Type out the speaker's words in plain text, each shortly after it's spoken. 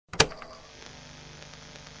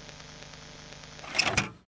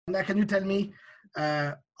Now, can you tell me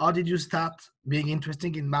how did you start being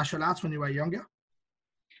interested in martial arts when you were younger?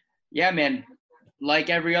 Yeah, man. Like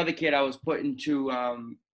every other kid, I was put into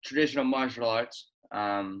traditional martial arts.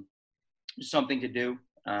 Something to do,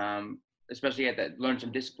 especially at that, learn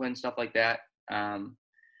some discipline, stuff like that.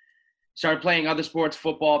 Started playing other sports,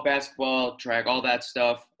 football, basketball, track, all that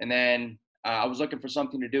stuff. And then I was looking for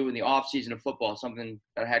something to do in the off season of football, something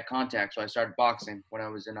that I had contact. So I started boxing when I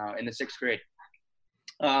was in the 6th grade.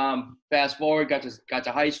 Fast forward, got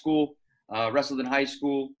to high school, wrestled in high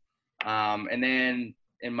school. And then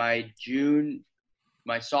in my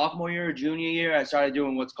sophomore year or junior year, I started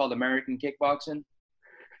doing what's called American kickboxing.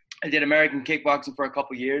 I did American kickboxing for a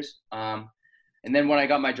couple years. And then when I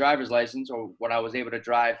got my driver's license, or when I was able to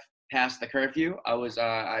drive past the curfew,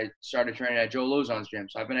 I started training at Joe Lozon's gym.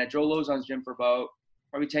 So I've been at Joe Lozon's gym for about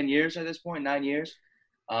probably 10 years at this point, 9 years.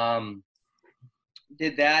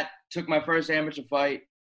 Did that, took my first amateur fight,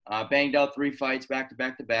 banged out 3 fights back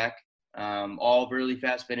to back, all really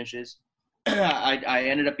fast finishes. I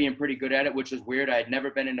ended up being pretty good at it, which was weird. I had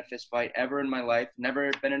never been in a fist fight ever in my life,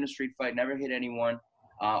 never been in a street fight, never hit anyone,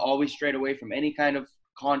 always strayed away from any kind of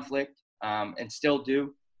conflict, and still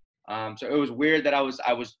do. So it was weird that I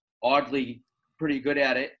was oddly pretty good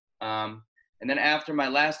at it. And then after my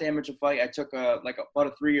last amateur fight, I took about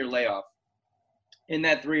a 3-year layoff. In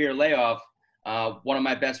that 3-year layoff, one of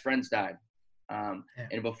my best friends died. And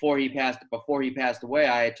before he passed away,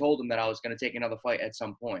 I had told him that I was going to take another fight at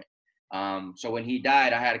some point. So when he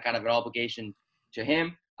died, I had kind of an obligation to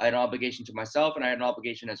him, I had an obligation to myself, and I had an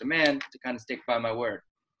obligation as a man to kind of stick by my word.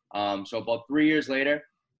 So about 3 years later,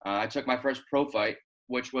 I took my first pro fight,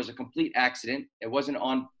 which was a complete accident.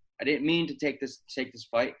 I didn't mean to take this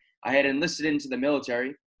fight. I had enlisted into the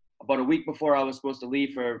military. About a week before I was supposed to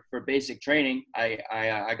leave for basic training,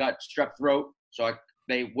 I got strep throat, so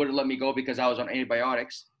they wouldn't let me go because I was on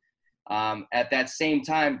antibiotics. At that same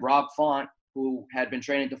time, Rob Font, who had been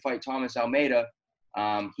training to fight Thomas Almeida,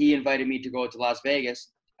 he invited me to go to Las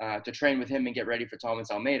Vegas to train with him and get ready for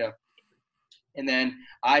Thomas Almeida. And then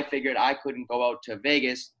I figured I couldn't go out to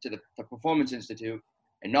Vegas to the Performance Institute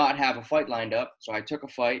and not have a fight lined up. So I took a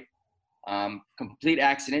fight, complete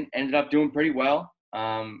accident, ended up doing pretty well,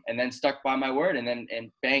 and then stuck by my word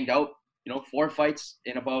and banged out, 4 fights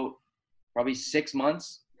in about probably 6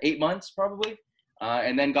 months, 8 months probably,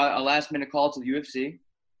 and then got a last minute call to the UFC,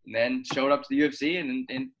 and then showed up to the UFC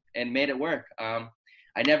and made it work.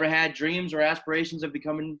 I never had dreams or aspirations of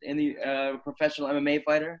becoming a professional MMA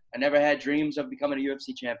fighter. I never had dreams of becoming a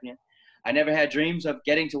UFC champion. I never had dreams of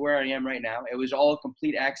getting to where I am right now. It was all a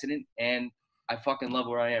complete accident, and I fucking love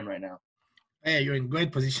where I am right now. Hey, you're in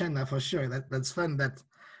great position now for sure. That's fun that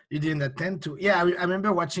you didn't attend to. Yeah, I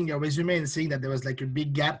remember watching your resume and seeing that there was like a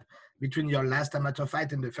big gap between your last amateur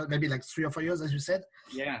fight and the first, maybe like 3 or 4 years, as you said.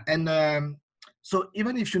 Yeah. And so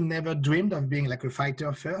even if you never dreamed of being like a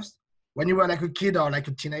fighter first, when you were like a kid or like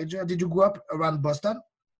a teenager, did you grow up around Boston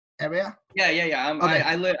area? Yeah. Okay.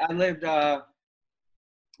 I lived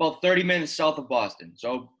about 30 minutes south of Boston,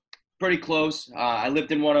 so pretty close. I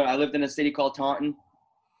lived in a city called Taunton,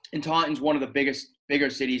 and Taunton's one of the bigger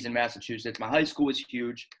cities in Massachusetts. My high school was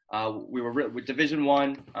huge. We were with Division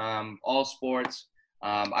I, all sports.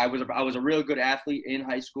 I was a real good athlete in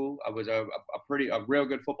high school. I was a real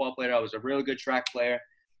good football player. I was a real good track player.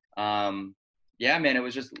 Yeah, man,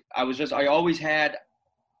 I always had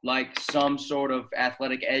like some sort of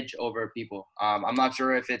athletic edge over people. I'm not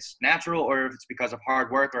sure if it's natural or if it's because of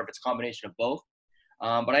hard work or if it's a combination of both.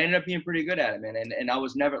 But I ended up being pretty good at it, man. And I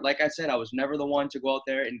was never, like I said, I was never the one to go out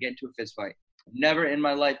there and get into a fist fight. I've never in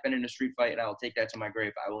my life been in a street fight, and I will take that to my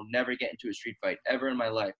grave. I will never get into a street fight ever in my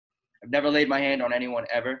life. I've never laid my hand on anyone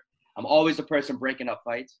ever. I'm always the person breaking up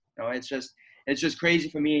fights. It's just crazy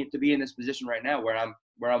for me to be in this position right now where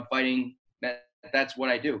I'm fighting. That's what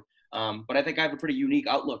I do. But I think I have a pretty unique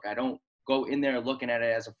outlook. I don't go in there looking at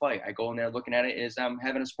it as a fight. I go in there looking at it as I'm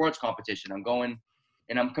having a sports competition. I'm going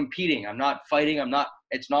and I'm competing. I'm not fighting.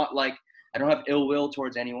 It's not like I don't have ill will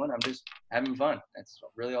towards anyone. I'm just having fun. That's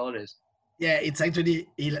really all it is. Yeah, it's actually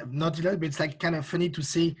not a lot, but it's like kind of funny to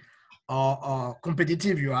see how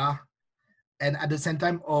competitive you are, and at the same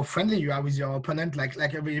time how friendly you are with your opponent. Like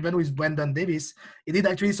even with Brandon Davis, he did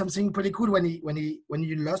actually something pretty cool when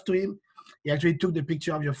you lost to him. He actually took the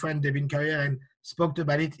picture of your friend Devin Carrier and spoke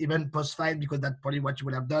about it even post-fight, because that's probably what you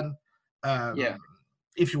would have done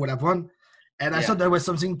if you would have won. And I thought that was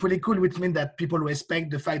something pretty cool, which means that people respect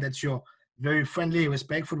the fact that you're very friendly,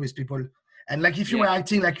 respectful with people. And like if you were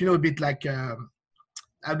acting like, a bit like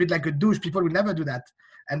a douche, people would never do that.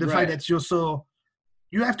 And the fact that you're so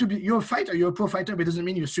you have to be, you're a fighter, you're a pro fighter, but it doesn't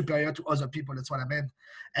mean you're superior to other people. That's what I meant.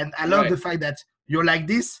 And I love Right. the fact that you're like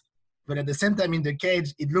this, but at the same time in the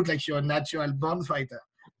cage, it looked like you're a natural born fighter.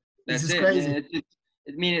 This That's is it. crazy.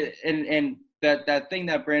 I mean, and that thing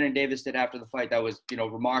that Brandon Davis did after the fight, that was,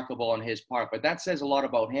 remarkable on his part. But that says a lot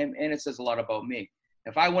about him, and it says a lot about me.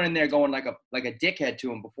 If I went in there going like a dickhead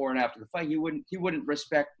to him before and after the fight, he wouldn't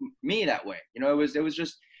respect me that way.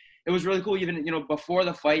 It was really cool. Even before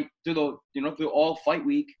the fight, through all fight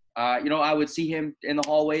week, I would see him in the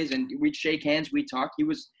hallways and we'd shake hands, we'd talk. He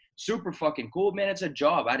was super fucking cool, man. It's a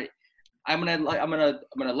job. I'm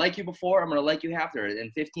gonna like you before. I'm gonna like you after.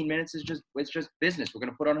 And 15 minutes is just business. We're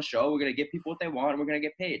gonna put on a show. We're gonna give people what they want, and we're gonna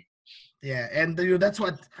get paid. Yeah, and that's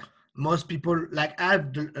what most people like. I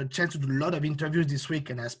had a chance to do a lot of interviews this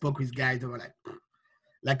week, and I spoke with guys that were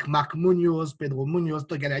like Mark Munoz, Pedro Munoz,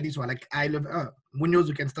 talking like this, were like high level Munoz.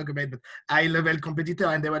 We can talk about, but high level competitor,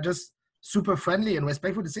 and they were just super friendly and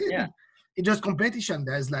respectful. To say Yeah. it's just competition.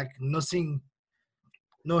 There's like nothing.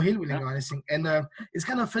 No hill willing or anything. And it's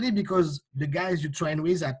kind of funny because the guys you train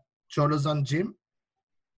with at Joe Lawson Gym,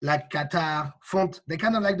 like Qatar, Font, they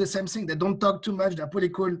kind of like the same thing. They don't talk too much. They're pretty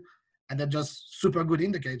cool. And they're just super good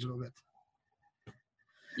in the cage a little bit.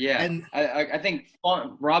 Yeah. And I think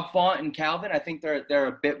Rob Font and Calvin, I think they're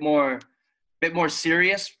a bit more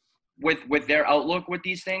serious with their outlook with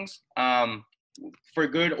these things. For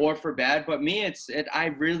good or for bad, but me,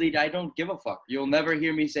 I don't give a fuck. You'll never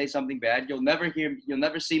hear me say something bad. You'll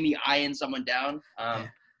never see me eyeing someone down.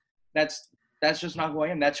 That's just not who I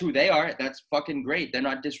am. That's who they are. That's fucking great. They're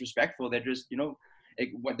not disrespectful. They're just,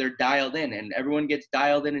 they're dialed in, and everyone gets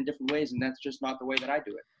dialed in different ways, and that's just not the way that I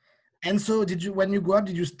do it. And so when you grew up,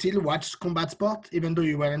 did you still watch combat sport, even though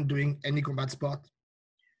you weren't doing any combat sport?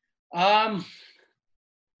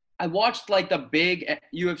 I watched like the big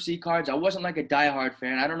UFC cards. I wasn't like a diehard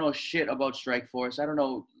fan. I don't know shit about Strikeforce.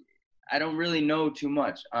 I don't really know too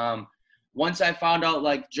much. Once I found out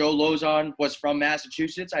like Joe Lozon was from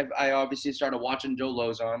Massachusetts, I obviously started watching Joe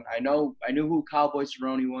Lozon. I knew who Cowboy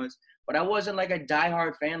Cerrone was, but I wasn't like a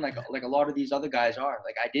diehard fan like a lot of these other guys are.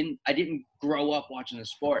 Like I didn't grow up watching the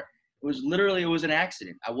sport. It was an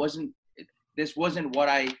accident. This wasn't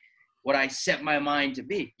what I set my mind to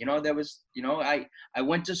be. I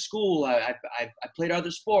went to school. I played other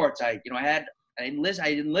sports. I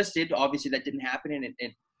enlisted. Obviously, that didn't happen,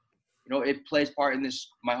 and it plays part in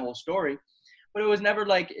my whole story. But it was never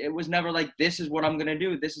like this is what I'm gonna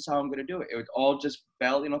do. This is how I'm gonna do it. It all just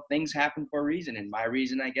felt. Things happen for a reason, and my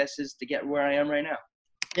reason, I guess, is to get where I am right now.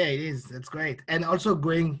 Yeah, it is. That's great. And also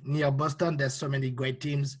going near Boston, there's so many great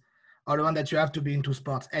teams. All the one that you have to be into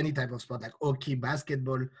sports, any type of sport, like hockey,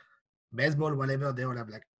 basketball, baseball, whatever. They all have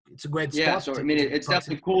it's a great sport. Yeah, so I mean, it's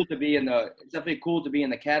definitely cool to be in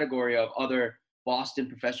the category of other Boston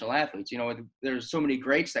professional athletes. There's so many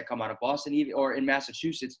greats that come out of Boston, or in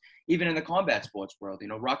Massachusetts, even in the combat sports world.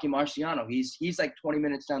 Rocky Marciano, he's like 20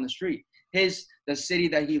 minutes down the street. The city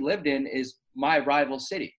that he lived in is my rival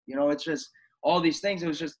city. It's just all these things.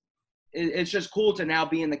 It's just cool to now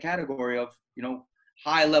be in the category of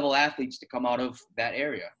high level athletes to come out of that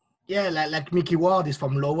area. Yeah, like Mickey Ward is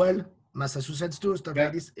from Lowell, Massachusetts too, stuff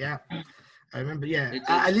like this. Yeah, I remember. Yeah,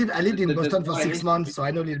 I lived in Boston for 6 months, so I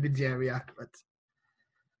know a little bit the area. But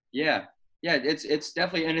yeah, it's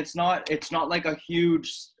definitely, and it's not like a huge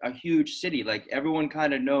city. Like everyone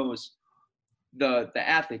kind of knows the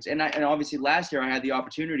athletes, and obviously last year I had the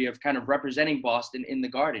opportunity of kind of representing Boston in the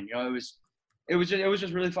Garden. It was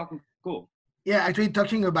just really fucking cool. Yeah, actually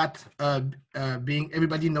talking about being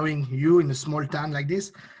everybody knowing you in a small town like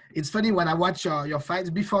this, it's funny when I watch your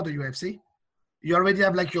fights before the UFC, you already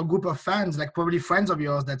have like your group of fans, like probably friends of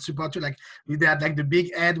yours that support you. Like they had like the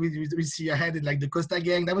big head, we see your head in like the Costa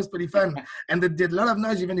gang. That was pretty fun. And they did a lot of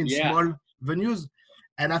noise even in small venues.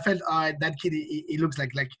 And I felt that kid, he looks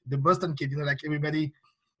like the Boston kid, like everybody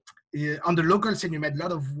on the local scene, you met a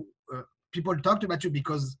lot of people talked about you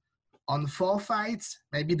because on 4 fights,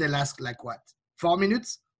 maybe they last 4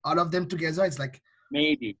 minutes, all of them together. It's like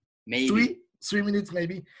maybe 3 minutes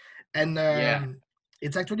maybe. And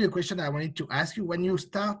it's actually a question I wanted to ask you. When you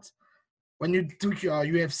took your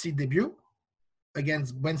UFC debut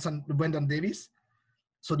against Brandon Davis,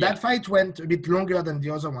 so that fight went a bit longer than the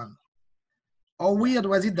other one. How weird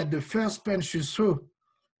was it that the first punch you threw,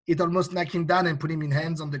 it almost knocked him down and put him in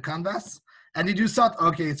hands on the canvas? And did you thought,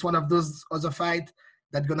 okay, it's one of those other fights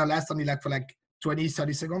that's gonna last only for 20,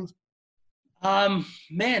 30 seconds?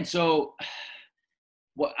 Man, so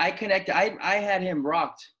what I connected, I had him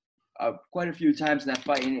rocked quite a few times in that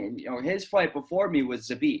fight, and his fight before me was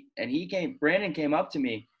Zabit, and Brandon came up to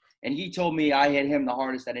me and he told me I hit him the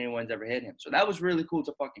hardest that anyone's ever hit him. So that was really cool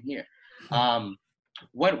to fucking hear.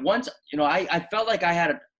 once, you know, I felt like I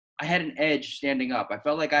had an edge standing up. I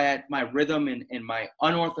felt like I had my rhythm and my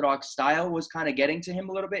unorthodox style was kind of getting to him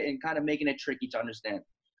a little bit and kind of making it tricky to understand.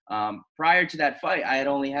 Prior to that fight, I had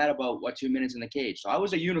only had about 2 minutes in the cage, so I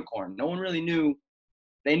was a unicorn. No one really knew.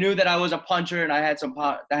 They knew that I was a puncher and I had some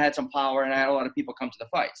power, and I had a lot of people come to the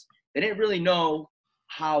fights. They didn't really know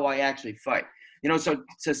how I actually fight. You know, so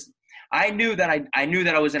I knew that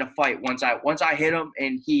I was in a fight once I hit him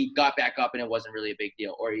and he got back up and it wasn't really a big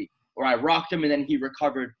deal, or I rocked him and then he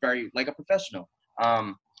recovered very like a professional.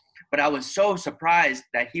 But I was so surprised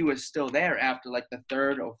that he was still there after like the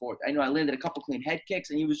third or fourth. I know I landed a couple clean head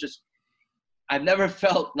kicks and he was just. I've never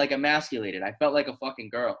felt like emasculated. I felt like a fucking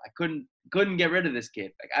girl. I couldn't get rid of this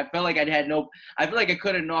kid. Like I felt like I feel like I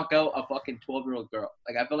couldn't knock out a fucking 12-year-old girl.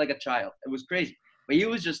 Like I felt like a child. It was crazy. But he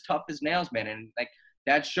was just tough as nails, man. And like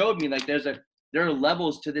that showed me like there are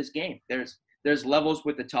levels to this game. There's levels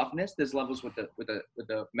with the toughness. There's levels with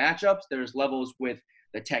the matchups. There's levels with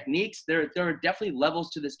the techniques. There are definitely levels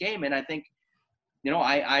to this game. And I think, you know,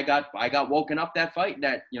 I got woken up that fight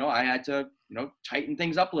that, you know, I had to, you know, tighten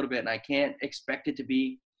things up a little bit, and I can't expect it to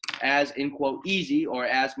be as, in quote, easy or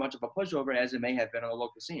as much of a pushover as it may have been on the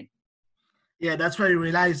local scene. Yeah, that's where you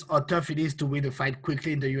realize how tough it is to win a fight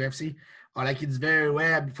quickly in the UFC, or like it's very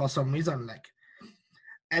rare for some reason. Like,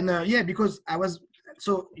 and yeah, because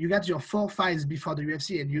so you got your 4 fights before the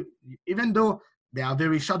UFC, and you, even though they are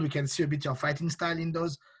very short, we can see a bit your fighting style in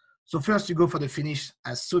those. So first you go for the finish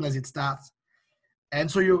as soon as it starts,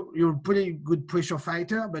 and so you're a pretty good pressure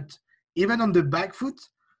fighter, but even on the back foot,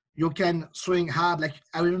 you can swing hard. Like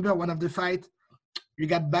I remember one of the fight, you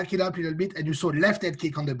got back it up a little bit and you saw left head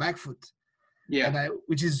kick on the back foot. Yeah. And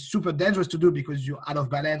which is super dangerous to do because you're out of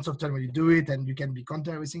balance often when you do it and you can be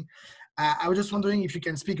counter everything. I was just wondering if you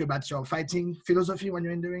can speak about your fighting philosophy when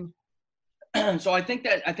you're in the ring. So I think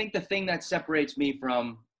the thing that separates me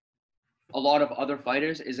from a lot of other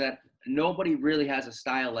fighters is that nobody really has a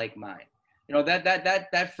style like mine. You know,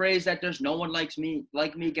 that phrase that there's no one like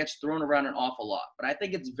me gets thrown around an awful lot. But I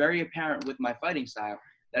think it's very apparent with my fighting style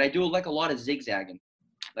that I do like a lot of zigzagging.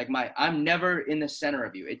 Like I'm never in the center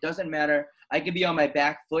of you. It doesn't matter. I can be on my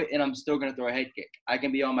back foot and I'm still gonna throw a head kick. I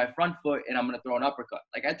can be on my front foot and I'm gonna throw an uppercut.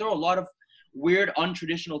 Like I throw a lot of weird,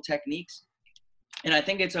 untraditional techniques, and I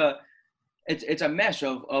think it's a mesh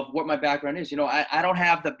of what my background is. You know, I don't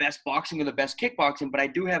have the best boxing or the best kickboxing, but I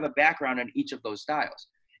do have a background in each of those styles.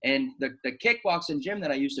 And the kickboxing gym that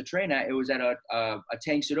I used to train at, it was at a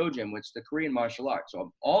Tang Soo Do gym, which is the Korean martial arts.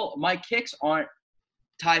 So all my kicks aren't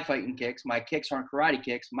Thai fighting kicks. My kicks aren't karate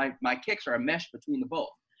kicks. My kicks are a mesh between the both.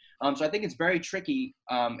 So I think it's very tricky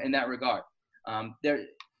in that regard. I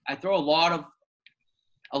throw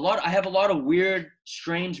I have a lot of weird,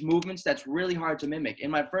 strange movements that's really hard to mimic. In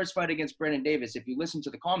my first fight against Brandon Davis, if you listen to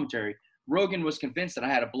the commentary, Rogan was convinced that I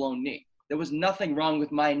had a blown knee. There was nothing wrong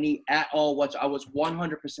with my knee at all. I was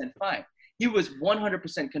 100% fine. He was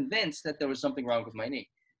 100% convinced that there was something wrong with my knee.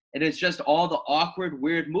 And it's just all the awkward,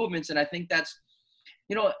 weird movements. And I think that's,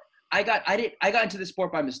 you know, I got into the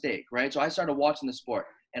sport by mistake, right? So I started watching the sport.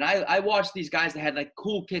 And I watched these guys that had like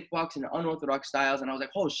cool kickboxing and unorthodox styles. And I was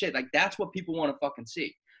like, oh shit, like that's what people want to fucking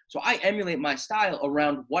see. So I emulate my style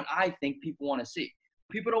around what I think people want to see.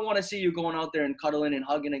 People don't want to see you going out there and cuddling and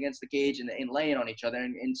hugging against the cage and laying on each other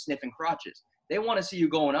and sniffing crotches. They want to see you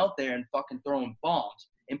going out there and fucking throwing bombs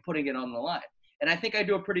and putting it on the line. And I think I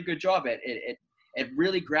do a pretty good job at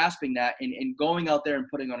really grasping that and going out there and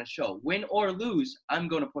putting on a show. Win or lose, I'm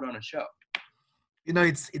going to put on a show. You know,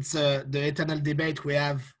 it's the eternal debate we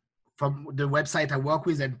have from the website I work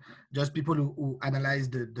with and just people who analyze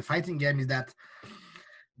the fighting game is that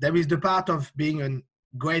there is the part of being a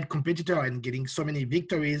great competitor and getting so many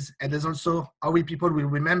victories, and there's also how people will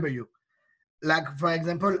remember you. Like, for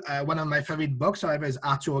example, one of my favorite boxers ever is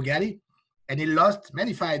Arturo Gali, and he lost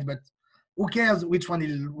many fights, but who cares which one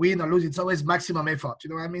he'll win or lose? It's always maximum effort, you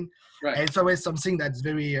know what I mean? Right. And it's always something that's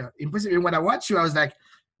very impressive. And when I watch you, I was like,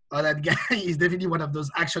 oh, that guy is definitely one of those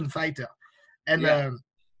action fighters. And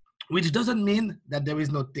which doesn't mean that there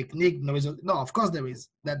is no technique. No, of course there is.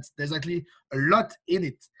 There's actually a lot in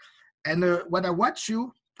it. And when I watch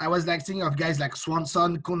you, I was like thinking of guys like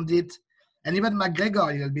Swanson, Condit, and even McGregor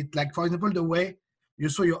a little bit. Like, for example, the way you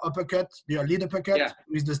saw your lead uppercut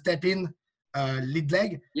with the step in lead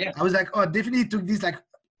leg. Yeah. I was like, oh, definitely took this like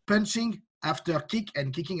punching after kick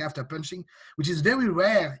and kicking after punching, which is very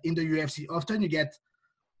rare in the UFC. Often you get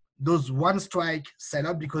those one strike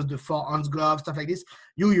setup because the 4-ounce gloves, stuff like this.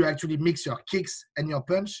 You actually mix your kicks and your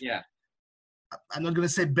punch. Yeah. I'm not going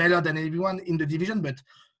to say better than everyone in the division, but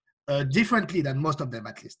differently than most of them,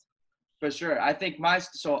 at least. For sure. I think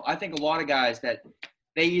a lot of guys that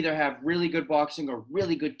they either have really good boxing or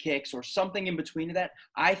really good kicks or something in between of that.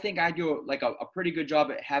 I think I do like a pretty good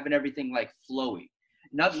job at having everything like flowy.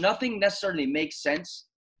 Nothing necessarily makes sense,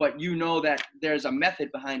 but you know that there's a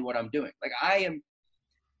method behind what I'm doing. Like I am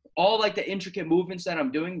all like the intricate movements that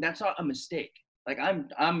I'm doing, that's not a mistake. Like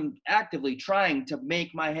I'm actively trying to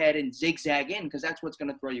make my head and zigzag in because that's what's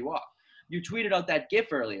going to throw you off. You tweeted out that GIF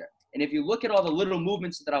earlier. And if you look at all the little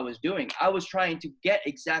movements that I was doing, I was trying to get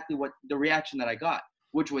exactly what the reaction that I got,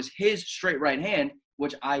 which was his straight right hand,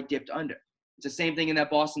 which I dipped under. It's the same thing in that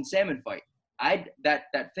Boston Salmon fight.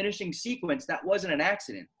 That finishing sequence, that wasn't an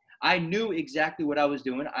accident. I knew exactly what I was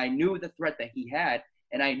doing. I knew the threat that he had,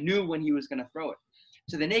 and I knew when he was going to throw it.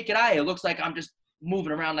 To the naked eye, it looks like I'm just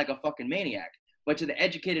moving around like a fucking maniac. But to the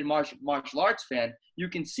educated martial arts fan, you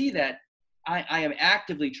can see that I am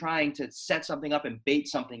actively trying to set something up and bait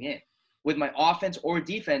something in. With my offense or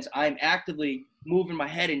defense, I'm actively moving my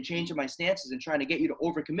head and changing my stances and trying to get you to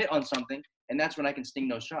overcommit on something, and that's when I can sting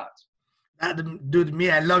those shots. Dude, me,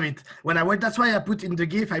 I love it. When I went, that's why I put in the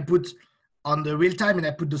GIF, I put on the real time and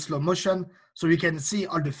I put the slow motion so you can see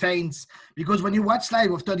all the feints. Because when you watch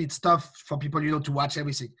live, often it's tough for people, you know, to watch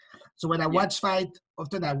everything. So when I watch fight,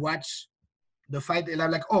 often I watch the fight and I'm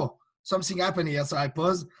like, oh, something happened here. So I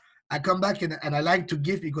pause. I come back and I like to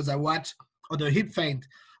give because I watch the hip feint.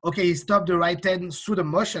 Okay, he stopped the right hand through the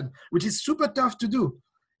motion, which is super tough to do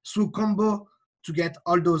through combo to get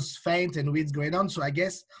all those feints and reads going on. So I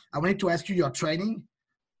guess I wanted to ask you your training.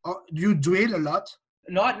 Do you drill a lot?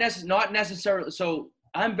 Not necessarily. So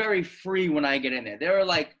I'm very free when I get in there. There are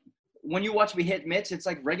like, when you watch me hit mitts, it's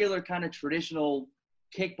like regular kind of traditional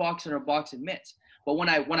kickboxing or boxing mitts. But when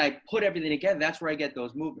I put everything together, that's where I get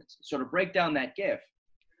those movements. So to break down that GIF,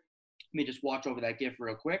 let me just watch over that GIF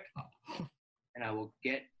real quick, and I will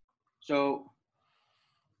get. So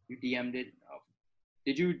you DM'd it. Oh.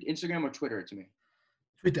 Did you Instagram or Twitter it to me?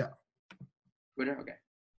 Twitter. Twitter, okay.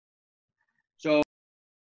 So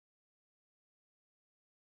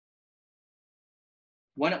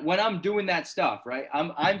when I'm doing that stuff, right?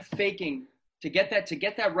 I'm faking to get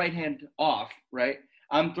that right hand off, right?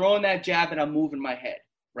 I'm throwing that jab and I'm moving my head,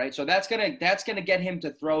 right? So that's gonna get him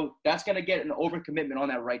to throw. That's gonna get an overcommitment on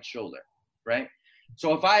that right shoulder, right?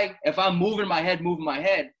 So if I'm moving my head,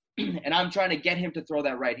 and I'm trying to get him to throw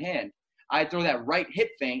that right hand, I throw that right hip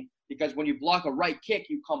feint because when you block a right kick,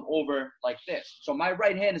 you come over like this. So my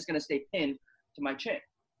right hand is gonna stay pinned to my chin,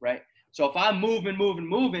 right? So if I'm moving,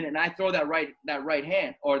 and I throw that right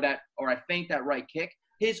hand or I feint that right kick,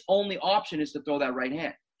 his only option is to throw that right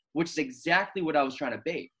hand, which is exactly what I was trying to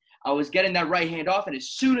bait. I was getting that right hand off, and as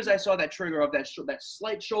soon as I saw that trigger of that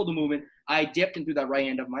slight shoulder movement, I dipped into that right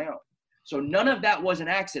hand of my own. So none of that was an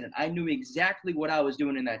accident. I knew exactly what I was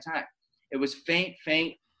doing in that time. It was feint,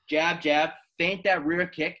 jab, feint that rear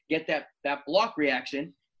kick, get that block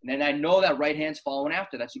reaction, and then I know that right hand's following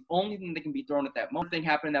after. That's the only thing that can be thrown at that moment. Thing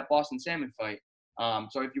happened in that Boston Salmon fight.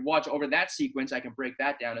 So if you watch over that sequence, I can break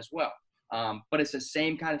that down as well. But it's the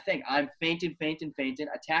same kind of thing. I'm feinting,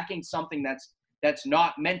 attacking something that's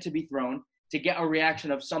not meant to be thrown to get a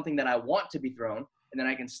reaction of something that I want to be thrown, and then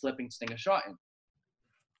I can slip and sting a shot in.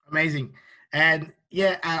 Amazing. And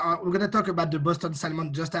yeah, we're going to talk about the Boston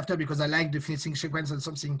Salmon just after because I like the finishing sequence and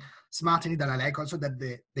something smart in it that I like also that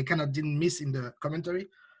they kind of didn't miss in the commentary.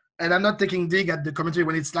 And I'm not taking dig at the commentary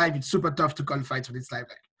when it's live. It's super tough to call fights when it's live.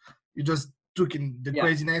 Like you just took in the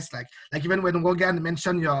craziness. Like even when Rogan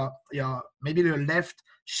mentioned your maybe your left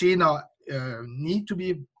shin or knee to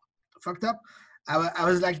be fucked up, I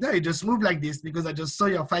was like, no, you just move like this because I just saw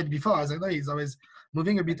your fight before. I was like, no, he's always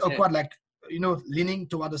moving a bit awkward, like, you know, leaning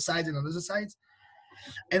toward the sides and on the other sides.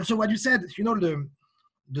 And so what you said, you know,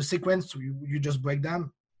 the sequence you just break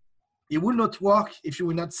down, it will not work if you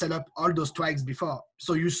will not set up all those strikes before.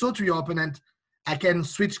 So you saw to your opponent, I can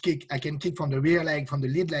switch kick. I can kick from the rear leg, from the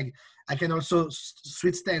lead leg. I can also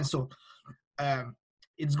switch stance. So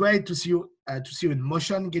it's great to see you in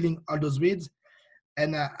motion, getting all those reads.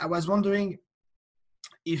 And I was wondering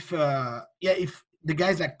if the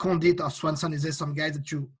guys like Condit or Swanson, is there some guys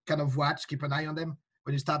that you kind of watch, keep an eye on them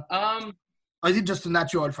when you start? Or is it just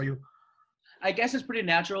natural for you? I guess it's pretty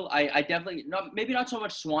natural. I definitely maybe not so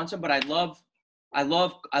much Swanson, but I love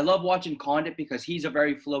watching Condit because he's a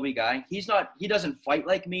very flowy guy. He doesn't fight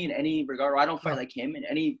like me in any regard, or I don't fight like him in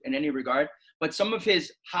any regard. But some of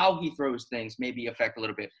how he throws things maybe affect a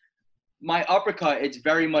little bit. My uppercut, it's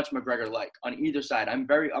very much McGregor-like on either side. I'm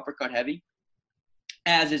very uppercut heavy,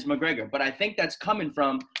 as is McGregor. But I think that's coming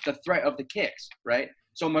from the threat of the kicks, right?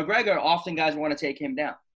 So McGregor, often guys want to take him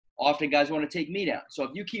down. Often guys want to take me down. So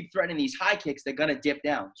if you keep threatening these high kicks, they're going to dip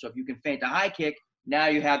down. So if you can feint a high kick, now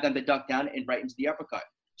you have them to duck down and right into the uppercut.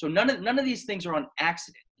 So none of these things are on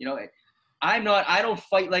accident. You know, I don't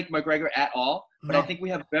fight like McGregor at all, but I No. think we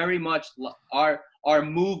have very much our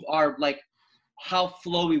move, our like how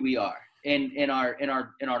flowy we are in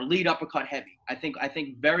our lead uppercut heavy. I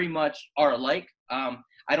think very much are alike.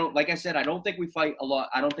 I don't, like I said, I don't think we fight a lot.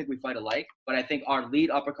 I don't think we fight alike, but I think our lead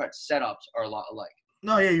uppercut setups are a lot alike.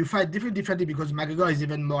 No, yeah, you fight differently because McGregor is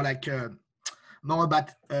even more like more about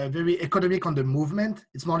very economic on the movement.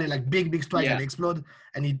 It's more like big strikes Yeah. that explode,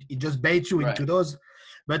 and he just baits you Right. into those.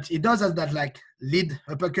 But he does has that like lead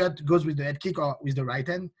uppercut goes with the head kick or with the right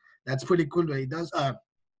hand. That's pretty cool that he does.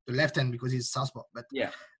 The left hand because he's southpaw. But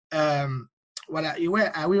Yeah. well,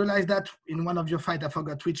 I realized that in one of your fights, I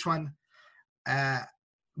forgot which one.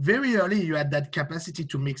 Very early, you had that capacity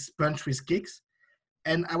to mix punch with kicks.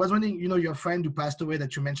 And I was wondering, your friend who passed away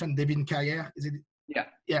that you mentioned, Devin Carrière, is it? Yeah.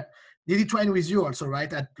 Yeah. Did he train with you also,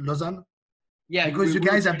 right, at Lausanne? Yeah. Because you we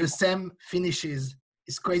were guys have training. the same finishes.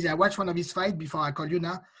 It's crazy. I watched one of his fights before I call you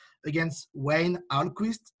now against Wayne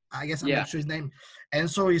Alquist. I guess I'm Yeah. not sure his name. And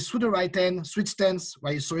so he threw the right hand, switched stance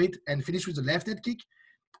while he saw it, and finished with the left head kick.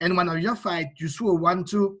 And one of your fight, you threw a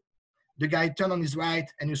 1-2. The guy turned on his right,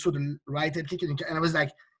 and you threw the right head kick. And I was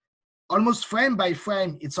like, almost frame by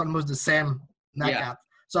frame, it's almost the same knockout. Yeah.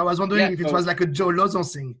 So I was wondering if it was like a Joe Lozon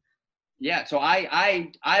thing. Yeah. So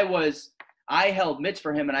I held mitts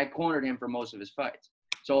for him and I cornered him for most of his fights.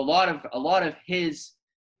 So a lot of his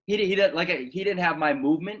he didn't have my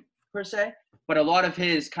movement per se, but a lot of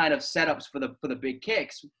his kind of setups for the big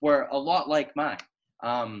kicks were a lot like mine.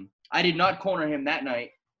 I did not corner him that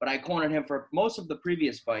night, but I cornered him for most of the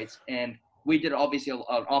previous fights, and we did obviously an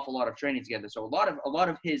awful lot of training together. So a lot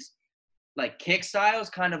of his like kick styles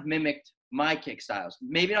kind of mimicked my kick styles.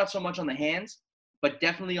 Maybe not so much on the hands, but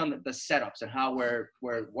definitely on the setups and how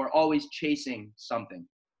we're always chasing something.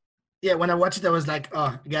 Yeah, when I watched it, I was like,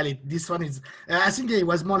 oh, got it. This one is. I think it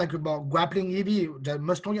was more like about grappling heavy. The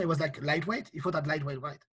much stronger. It was like lightweight. He fought at lightweight,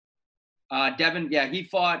 right? Devin, yeah, he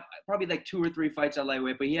fought probably like 2 or 3 fights at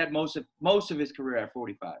lightweight, but he had most of his career at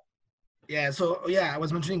 45. Yeah. So yeah, I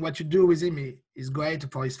was mentioning what you do with him is great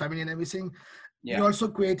for his family and everything. Yeah. You also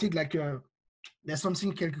created like there's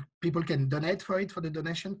something people can donate for the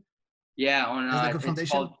donation. Yeah, on like a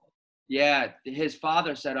foundation. His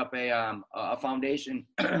father set up a foundation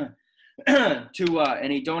to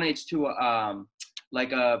and he donates to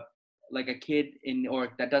like a kid or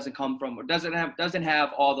that doesn't come from or doesn't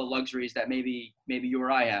have all the luxuries that maybe you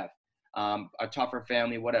or I have, a tougher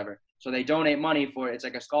family, whatever. So they donate money for it's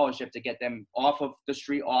like a scholarship to get them off of the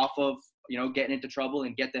street, off of getting into trouble,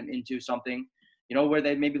 and get them into something where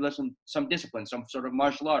they maybe learn some discipline, some sort of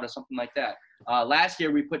martial art or something like that. Last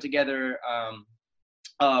year we put together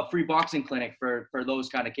a free boxing clinic for those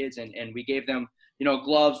kind of kids, and we gave them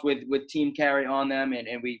gloves with team carry on them,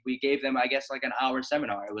 and we gave them, I guess, like an hour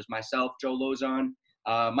seminar. It was myself, Joe Lozon,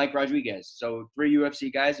 Mike Rodriguez, so 3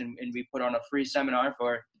 UFC guys, and we put on a free seminar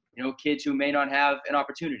for kids who may not have an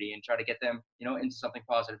opportunity, and try to get them into something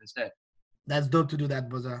positive instead. That's dope to do that,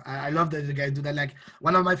 brother. I love that the guys do that. Like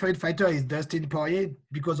one of my favorite fighters is Dustin Poirier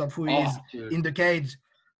because of who he is in the cage,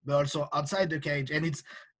 but also outside the cage. And it's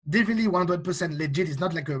definitely 100% legit. It's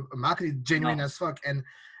not like a market, it's genuine as fuck. And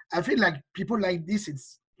I feel like people like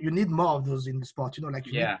this, you need more of those in the sport. Like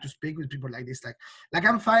you need to speak with people like this. Like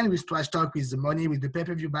I'm fine with trash talk, with the money, with the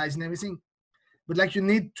pay-per-view buys and everything. But like you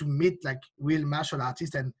need to meet like real martial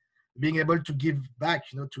artists and being able to give back,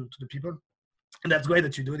 to the people. And that's great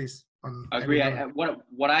that you do this. Agree.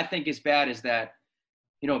 What I think is bad is that,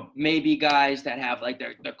 maybe guys that have like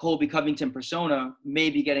the Colby Covington persona may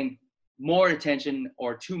be getting more attention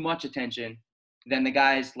or too much attention than the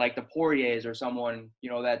guys like the Poiriers or someone,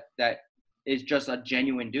 that is just a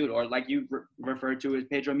genuine dude. Or like you referred to as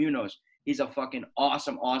Pedro Munoz. He's a fucking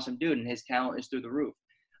awesome dude, and his talent is through the roof.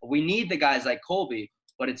 We need the guys like Colby,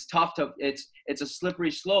 but it's tough it's a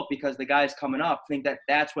slippery slope because the guys coming up think that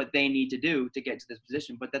that's what they need to do to get to this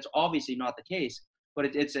position, but that's obviously not the case.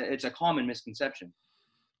 But it's a common misconception.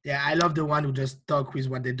 Yeah, I love the one who just talk with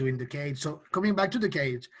what they do in the cage. So coming back to the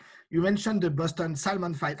cage, you mentioned the Boston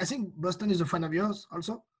Salmon fight. I think Boston is a friend of yours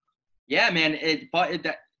also. Yeah, man.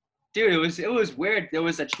 Dude, it was weird. There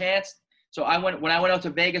was a chance. So when I went out to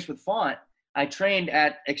Vegas with Font, I trained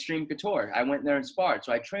at Extreme Couture. I went there and sparred.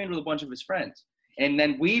 So I trained with a bunch of his friends. And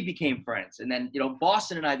then we became friends. And then,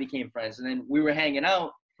 Boston and I became friends. And then we were hanging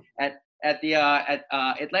out at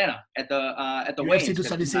Atlanta at the UFC weigh-in.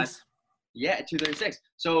 236. Yeah, 236.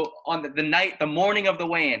 So on the morning of the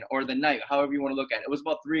weigh-in, or the night, however you want to look at it, it was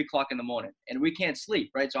about 3:00 in the morning, and we can't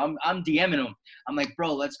sleep, right? So I'm DMing him. I'm like,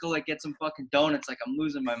 bro, let's go get some fucking donuts. Like, I'm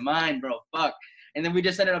losing my mind, bro. Fuck. And then we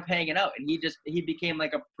just ended up hanging out, and he became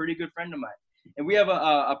like a pretty good friend of mine. And we have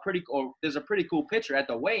there's a pretty cool picture at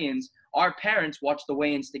the weigh-ins. Our parents watched the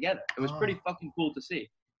weigh-ins together. It was pretty fucking cool to see.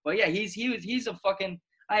 But yeah, he's a fucking,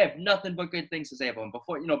 I have nothing but good things to say about him.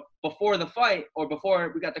 Before the fight or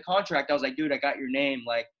before we got the contract, I was like, dude, I got your name.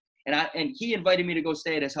 Like, and he invited me to go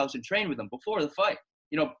stay at his house and train with him before the fight,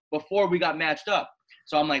 before we got matched up.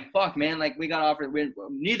 So I'm like, fuck, man, like we got offered,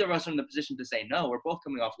 neither of us are in the position to say no. We're both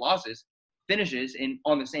coming off finishes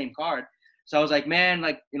on the same card. So I was like, man,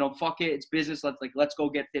 like, fuck it, it's business. Let's go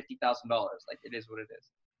get $50,000. Like, it is what it is.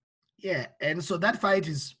 Yeah, and so that fight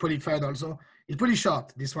is pretty fun also. It's pretty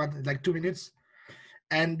short. This one, like 2 minutes.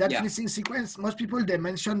 And that finishing sequence, most people, they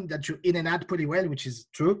mention that you're in and out pretty well, which is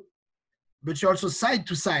true. But you're also side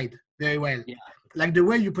to side very well. Yeah. Like the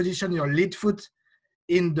way you position your lead foot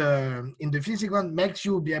in the finishing one makes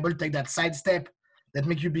you be able to take that side step that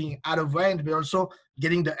make you being out of range, but also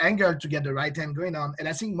getting the angle to get the right hand going on. And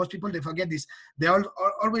I think most people, they forget this. They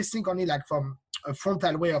always think only like from a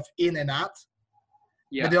frontal way of in and out.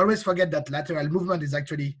 Yeah. But they always forget that lateral movement is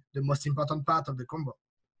actually the most important part of the combo.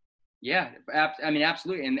 Yeah, I mean,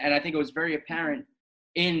 absolutely. And I think it was very apparent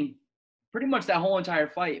in pretty much that whole entire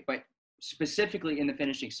fight, but specifically in the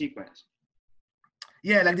finishing sequence.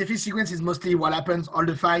 Yeah, like the finishing sequence is mostly what happens all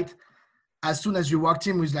the fight. As soon as you walked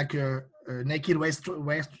him with like a naked waist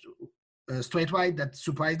straight wide that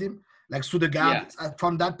surprised him, like through the guard. Yeah.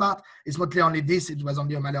 From that part, it's mostly only this. It was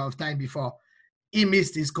only a matter of time before he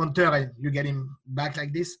missed his counter and you get him back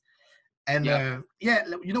like this. And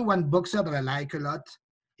one boxer that I like a lot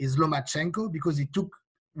is Lomachenko, because he took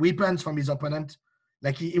weapons from his opponent.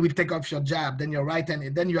 Like he will take off your jab, then your right hand,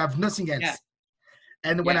 and then you have nothing else. Yeah.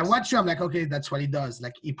 And when I watch you, I'm like, okay, that's what he does.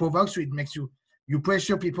 Like he provokes you, it makes you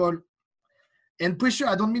pressure people. And pressure,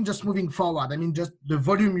 I don't mean just moving forward. I mean just the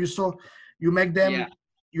volume you saw, you make them,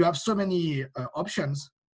 you have so many options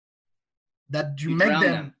that you make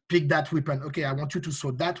them pick that weapon. Okay, I want you to throw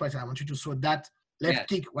that right, I want you to throw that left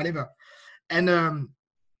kick, whatever. And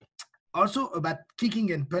also about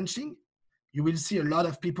kicking and punching, you will see a lot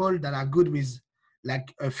of people that are good with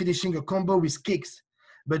like finishing a combo with kicks.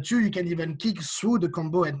 But you can even kick through the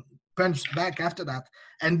combo and punch back after that.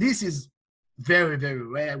 And this is very, very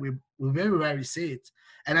rare. We very rarely see it.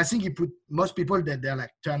 And I think it put most people that they're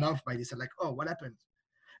like turned off by this. They're like, oh, what happened?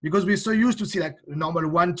 Because we're so used to see like a normal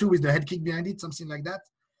 1-2 with the head kick behind it, something like that.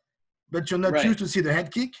 But you're not used to see the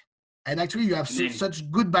head kick. And actually you have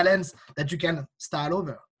such good balance that you can start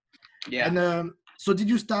over. Yeah. And so did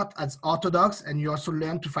you start as orthodox and you also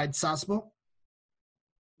learned to fight southpaw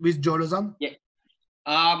with Joe Lozon? Yeah.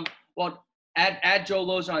 Well, at Joe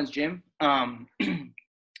Lozon's gym,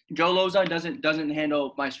 Joe Lozon doesn't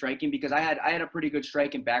handle my striking because I had a pretty good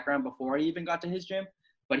striking background before I even got to his gym.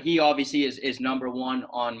 But he obviously is number one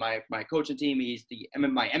on my coaching team. He's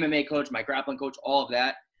my MMA coach, my grappling coach, all of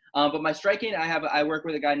that. But my striking, I work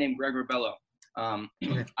with a guy named Greg Rebello.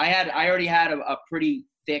 I already had a pretty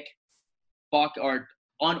thick or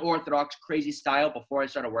unorthodox crazy style before I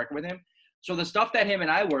started working with him. So the stuff that him and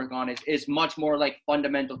I work on is much more like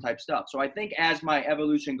fundamental type stuff. So I think as my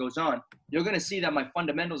evolution goes on, you're going to see that my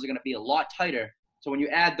fundamentals are going to be a lot tighter. So when you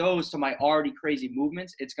add those to my already crazy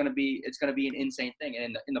movements, it's going to be an insane thing.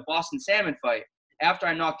 And in the Boston Salmon fight, after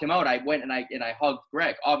I knocked him out, I went and I hugged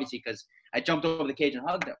Greg, obviously, because I jumped over the cage and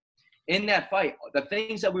hugged him. In that fight, the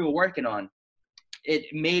things that we were working on, it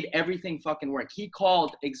made everything fucking work. He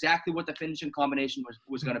called exactly what the finishing combination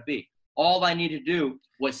was going to be. All I needed to do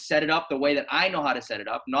was set it up the way that I know how to set it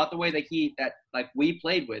up, not the way that we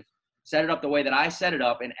played with. Set it up the way that I set it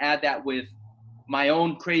up and add that with my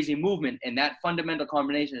own crazy movement. And that fundamental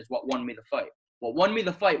combination is what won me the fight. What won me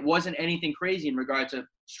the fight wasn't anything crazy in regards to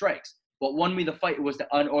strikes. What won me the fight was the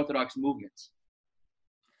unorthodox movements.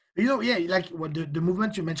 Like what the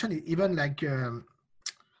movement you mentioned, even like,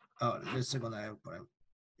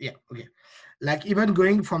 like even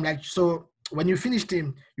going from like, so when you finished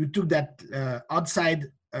him, you took that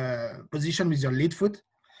outside position with your lead foot,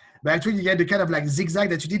 but actually you had the kind of like zigzag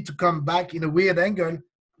that you did to come back in a weird angle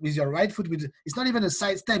with your right foot. It's not even a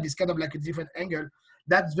side step, it's kind of like a different angle.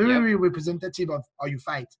 That's very representative of how you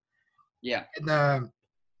fight. Yeah. And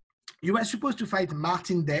you were supposed to fight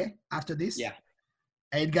Martin Day after this. Yeah.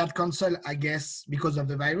 And it got canceled, I guess, because of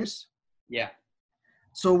the virus. Yeah.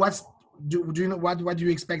 So do you know what do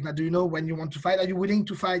you expect now? Do you know when you want to fight? Are you willing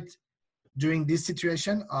to fight during this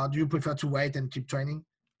situation, or do you prefer to wait and keep training?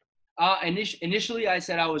 Initially, I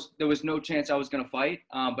said there was no chance I was going to fight,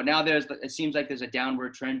 but now it seems like there's a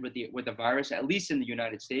downward trend with the virus, at least in the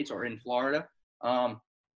United States or in Florida.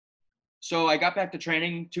 So I got back to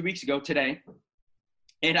training 2 weeks ago today,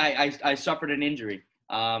 and I suffered an injury.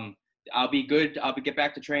 I'll be good. Get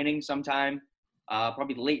back to training sometime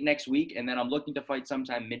probably late next week, and then I'm looking to fight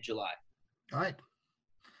sometime mid-July. All right.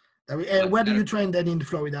 Where do you train then in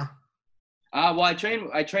Florida? Well, I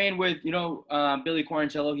train with Billy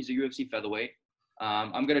Quarantillo. He's a UFC featherweight.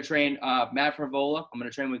 I'm gonna train Matt Frivola. I'm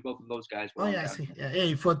gonna train with both of those guys. Oh yeah, I see. Yeah,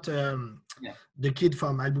 he fought the kid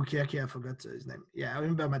from Albuquerque. I forgot his name. Yeah, I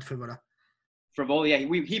remember Matt Frivola. Frivola, yeah,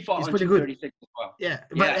 he fought He's on pretty 236 good. as well. Yeah,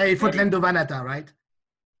 but he fought Lando Vanata, right?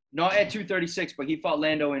 Not at 236, but he fought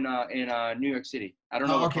Lando in New York City. I don't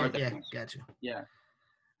know what card that was. Got you. Yeah.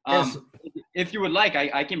 Yes. If you would like,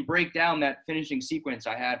 I can break down that finishing sequence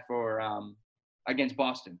I had for against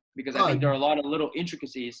Boston, because I think there are a lot of little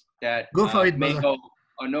intricacies that may go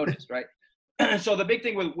unnoticed, right? So the big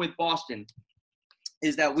thing with Boston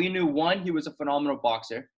is that we knew, one, he was a phenomenal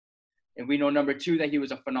boxer, and we know, number two, that he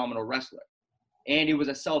was a phenomenal wrestler, and he was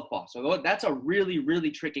a southpaw. So that's a really, really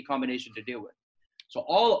tricky combination to deal with. So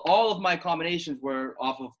all of my combinations were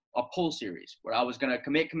off of a pull series where I was going to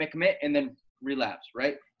commit, and then relapse,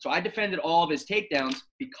 right? So I defended all of his takedowns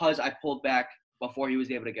because I pulled back before he was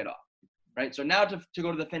able to get off, right? So now to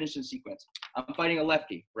go to the finishing sequence, I'm fighting a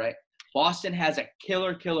lefty, right? Boston has a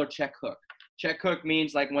killer check hook. Check hook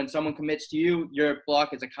means like when someone commits to you, your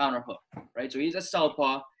block is a counter hook, right? So he's a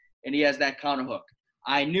southpaw, and he has that counter hook.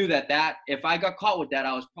 I knew that if I got caught with that,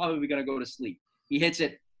 I was probably going to go to sleep. He hits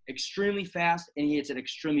it extremely fast, and he hits it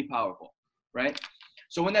extremely powerful, right?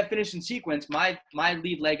 So in that finishing sequence, my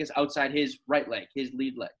lead leg is outside his right leg, his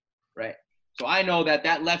lead leg, right? So I know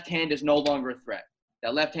that left hand is no longer a threat.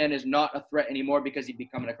 That left hand is not a threat anymore because he'd be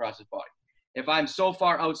coming across his body. If I'm so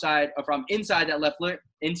far outside, or if I'm inside that left,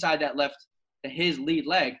 his lead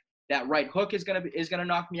leg, that right hook is gonna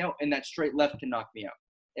knock me out, and that straight left can knock me out.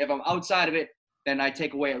 If I'm outside of it, then I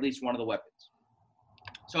take away at least one of the weapons.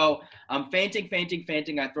 So I'm feinting.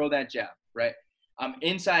 I throw that jab, right? I'm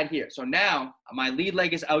inside here. So now my lead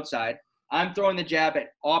leg is outside. I'm throwing the jab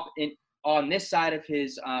on this side of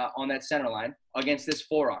his, on that center line against this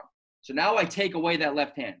forearm. So now I take away that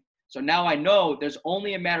left hand. So now I know there's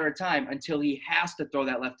only a matter of time until he has to throw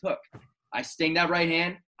that left hook. I sting that right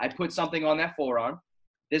hand. I put something on that forearm.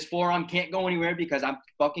 This forearm can't go anywhere because I'm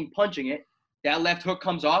fucking punching it. That left hook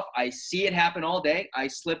comes off. I see it happen all day. I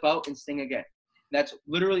slip out and sting again. That's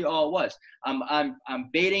literally all it was. I'm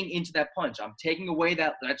baiting into that punch. I'm taking away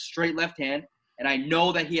that straight left hand, and I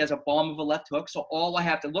know that he has a bomb of a left hook. So all I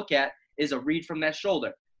have to look at is a read from that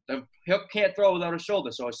shoulder. The hook can't throw without a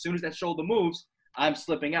shoulder. So as soon as that shoulder moves, I'm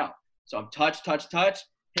slipping out. So I'm touch,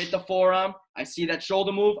 hit the forearm. I see that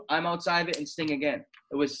shoulder move. I'm outside of it and sting again.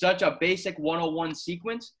 It was such a basic 101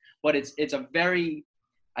 sequence, but it's a very,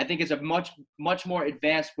 I think it's a much more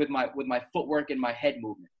advanced with my footwork and my head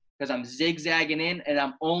movement. Because I'm zigzagging in, and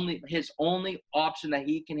his only option that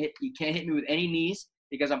he can't hit me with any knees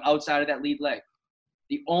because I'm outside of that lead leg.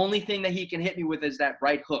 The only thing that he can hit me with is that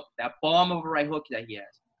right hook, that bomb of a right hook that he has.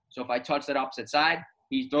 So if I touch that opposite side,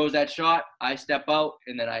 he throws that shot, I step out,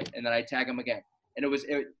 and then I tag him again. And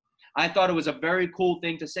I thought it was a very cool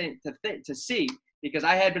thing to see because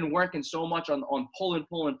I had been working so much on pulling,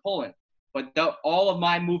 but all of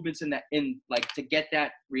my movements to get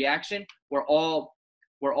that reaction were all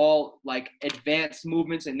like advanced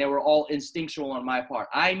movements, and they were all instinctual on my part.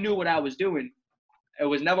 I knew what I was doing. It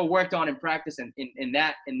was never worked on in practice in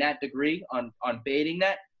that degree on baiting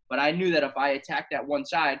that. But I knew that if I attack that one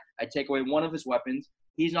side, I take away one of his weapons.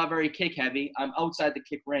 He's not very kick heavy. I'm outside the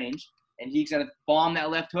kick range, and he's going to bomb that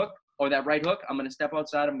left hook or that right hook. I'm going to step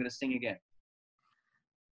outside. I'm going to sting again.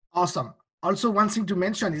 Awesome. Also, one thing to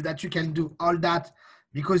mention is that you can do all that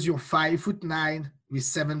because you're 5'9" with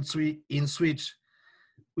 7'3" in switch.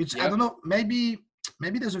 Which I don't know, maybe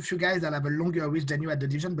there's a few guys that have a longer reach than you at the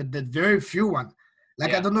division, but there's very few one.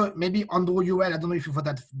 Like, I don't know, maybe Andrew Ewell, I don't know if you fought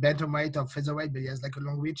that bantamweight or featherweight, but he has like a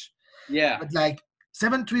long reach. Yeah. But like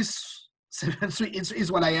 7'3"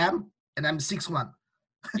 is what I am, and I'm 6'1".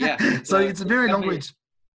 Yeah. So it's a very long reach.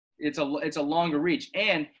 It's a longer reach,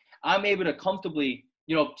 and I'm able to comfortably,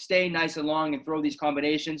 stay nice and long and throw these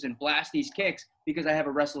combinations and blast these kicks because I have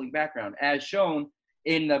a wrestling background, as shown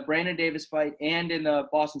in the Brandon Davis fight and in the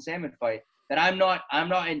Boston Salmon fight, that I'm not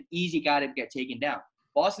an easy guy to get taken down.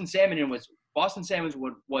 Boston Salmon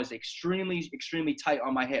was extremely tight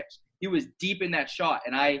on my hips. He was deep in that shot,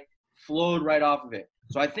 and I flowed right off of it.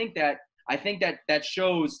 So I think that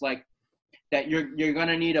shows like that you're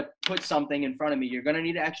gonna need to put something in front of me. You're gonna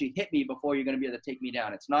need to actually hit me before you're gonna be able to take me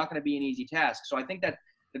down. It's not gonna be an easy task. So I think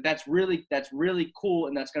that's really cool,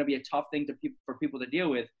 and that's gonna be a tough thing for people to deal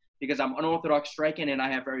with, because I'm unorthodox striking and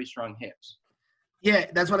I have very strong hips. Yeah,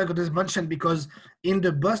 that's what I got to mention, because in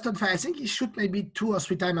the Boston fight, I think he shot maybe 2 or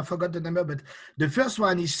 3 times. I forgot the number, but the first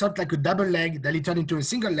one he shot like a double leg, then he turned into a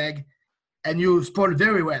single leg, and you sprawl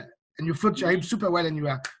very well, and you float your hips super well, and you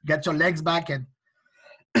get your legs back. And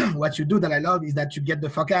what you do that I love is that you get the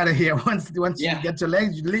fuck out of here. Once you Yeah. get your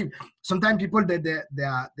legs, you leave. Sometimes people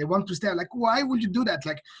they want to stay. Like, why would you do that?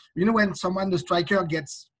 Like, when the striker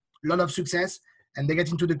gets a lot of success and they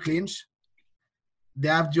get into the clinch, they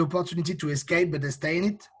have the opportunity to escape, but they stay in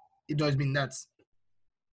it. It drives me nuts.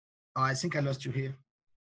 Oh, I think I lost you here.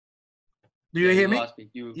 Do you Yeah, hear you me? lost me.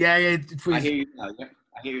 Yeah, it I freezes. hear you now. Yeah,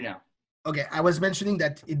 I hear you now. Okay, I was mentioning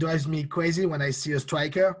that it drives me crazy when I see a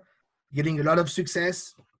striker getting a lot of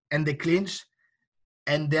success and they clinch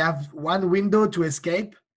and they have one window to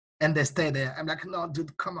escape and they stay there. I'm like, no,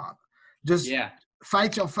 dude, come on. Just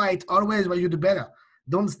fight your fight always where you do better.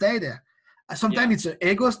 Don't stay there. Sometimes it's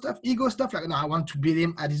ego stuff. Like, no, I want to beat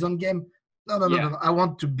him at his own game. No. I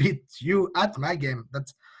want to beat you at my game.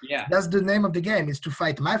 That's the name of the game, is to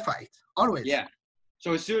fight my fight. Always. Yeah.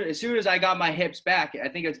 So as soon as I got my hips back, I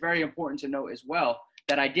think it's very important to note as well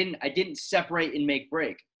that I didn't separate and make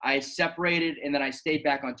break. I separated and then I stayed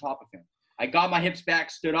back on top of him. I got my hips back,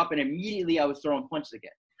 stood up, and immediately I was throwing punches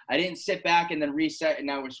again. I didn't sit back and then reset and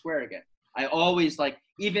now we're square again. I always, like,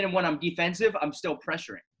 even when I'm defensive, I'm still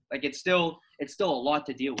pressuring. Like, it's still a lot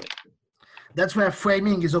to deal with. That's where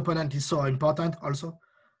framing his opponent is so important also.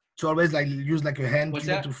 To always use a hand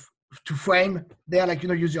to frame there,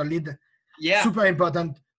 use your lead. Yeah. Super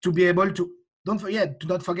important to be able to, do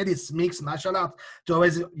not forget it's mixed martial art, to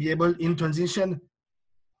always be able in transition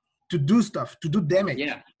to do stuff, to do damage.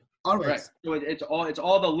 Yeah. Always. Right. So it's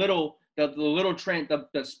all the little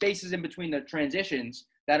the spaces in between the transitions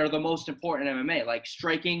that are the most important in MMA, like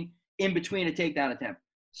striking in between a takedown attempt,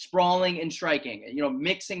 sprawling and striking,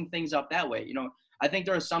 mixing things up that way. I think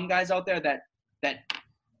there are some guys out there that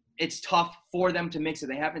it's tough for them to mix it.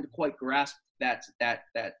 They haven't quite grasped that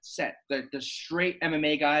set. The straight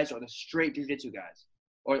MMA guys or the straight jiu-jitsu guys,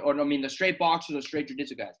 or the straight boxers or straight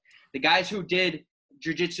jiu-jitsu guys. The guys who did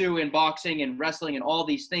jiu-jitsu and boxing and wrestling and all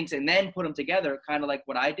these things and then put them together, kind of like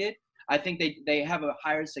what I did, I think they have a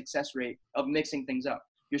higher success rate of mixing things up.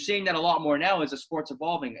 You're seeing that a lot more now as the sport's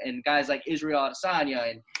evolving, and guys like Israel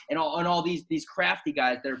Adesanya and all these crafty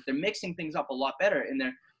guys, they're mixing things up a lot better, and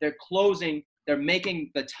they're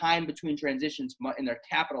making the time between transitions, and they're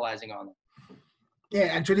capitalizing on them. Yeah,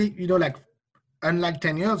 actually, unlike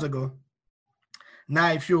 10 years ago,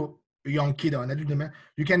 now if you're a young kid or an adult man,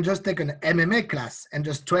 you can just take an MMA class and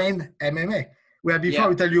just train MMA. Where before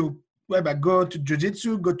we tell you, go to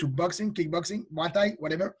jiu-jitsu, go to boxing, kickboxing, Muay Thai,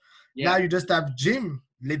 whatever. Yeah. Now you just have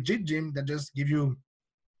legit gym that just give you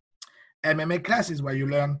MMA classes where you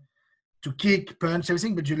learn to kick, punch,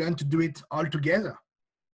 everything, but you learn to do it all together.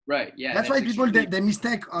 Right, yeah. That's why people, they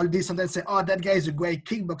mistake all this and then say, oh, that guy is a great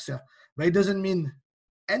kickboxer. But it doesn't mean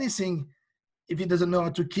anything if he doesn't know how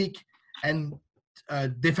to kick and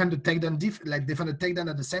defend the takedown, defend the takedown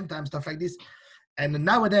at the same time, stuff like this. And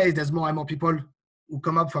nowadays, there's more and more people who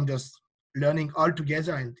come up from just learning all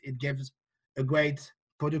together, and it gives a great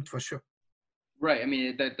product for sure. Right. I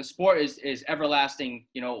mean, the sport is everlasting,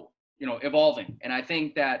 evolving. And I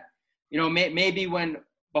think that, maybe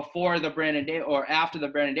before the Brandon Davis or after the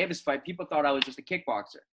Brandon Davis fight, people thought I was just a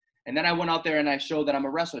kickboxer. And then I went out there and I showed that I'm a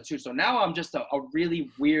wrestler too. So now I'm just a really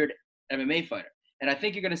weird MMA fighter. And I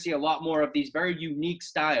think you're going to see a lot more of these very unique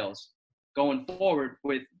styles going forward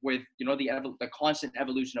with the constant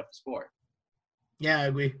evolution of the sport. Yeah, I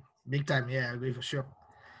agree. Big time. Yeah, I agree for sure.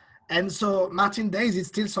 And so Martin Days is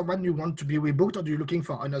still someone you want to be rebooked, or are you looking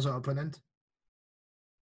for another opponent?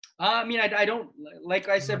 I mean, I don't, like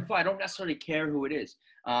I said before, I don't necessarily care who it is.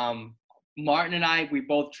 Martin and I, we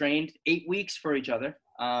both trained 8 weeks for each other.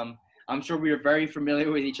 I'm sure we are very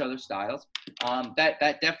familiar with each other's styles. That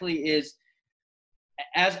definitely is,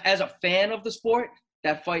 as a fan of the sport,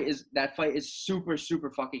 that fight is super,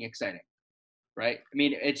 super fucking exciting, right? I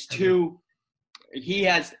mean, it's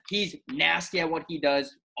he's nasty at what he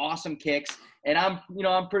does, awesome kicks, and I'm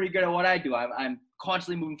pretty good at what I do. I'm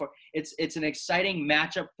constantly moving forward. It's an exciting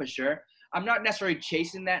matchup for sure. I'm not necessarily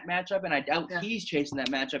chasing that matchup, and I doubt he's chasing that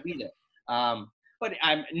matchup either. But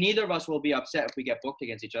neither of us will be upset if we get booked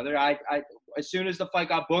against each other. As soon as the fight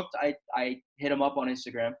got booked, I hit him up on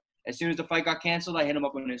Instagram. As soon as the fight got canceled, I hit him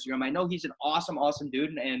up on Instagram. I know he's an awesome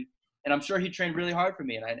dude, and I'm sure he trained really hard for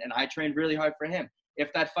me, and I trained really hard for him.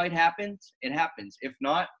 If that fight happens, it happens. If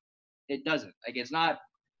not, it doesn't. Like, it's not.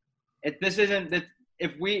 If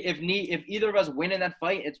either of us win in that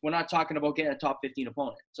fight, we're not talking about getting a top 15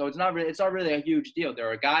 opponent. So it's not really a huge deal.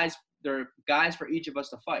 There are guys for each of us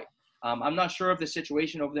to fight. I'm not sure of the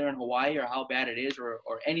situation over there in Hawaii or how bad it is or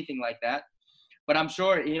anything like that. But I'm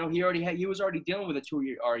sure, he was already dealing with a 2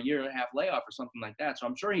 year or a year and a half layoff or something like that. So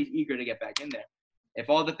I'm sure he's eager to get back in there. If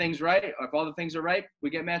all the things right, if all the things are right, we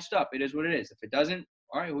get matched up. It is what it is. If it doesn't,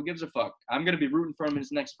 all right, who gives a fuck? I'm gonna be rooting for him in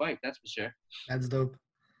his next fight. That's for sure. That's dope.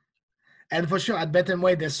 And for sure, at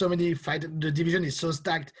bantamweight, there's so many fights. The division is so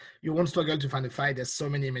stacked. You won't struggle to find a fight. There's so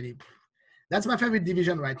many. That's my favorite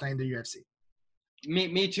division right now in the UFC.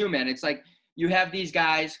 Me too, man. It's like you have these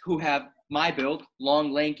guys who have my build,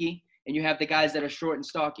 long, lanky, and you have the guys that are short and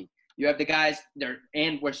stocky. You have the guys there,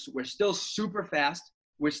 and we're still super fast.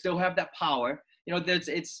 We still have that power. You know,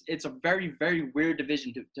 it's a very, very weird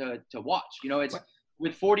division to watch. You know, it's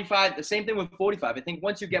with 45, the same thing with 45. I think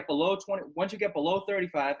once you get below 20, once you get below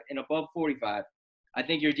 35 and above 45, I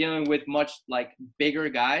think you're dealing with much like bigger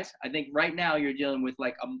guys. I think right now you're dealing with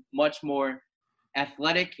like a much more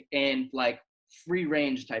athletic and like free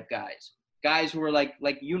range type guys who are like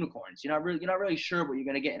unicorns. You're not really sure what you're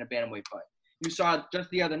gonna get in a bantamweight fight. You saw just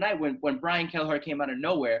the other night when Brian Kelleher came out of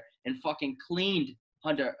nowhere and fucking cleaned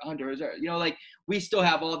Hunter. You know, like we still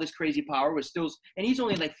have all this crazy power. We're still, and he's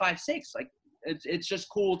only like 5'6". Like it's just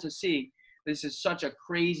cool to see. This is such a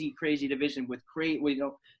crazy division with you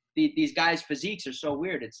know, these guys' physiques are so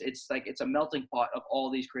weird. It's like it's a melting pot of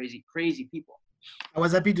all these crazy people. I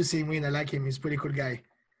was happy to see him win. I like him. He's a pretty cool guy.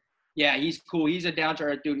 Yeah, he's cool. He's a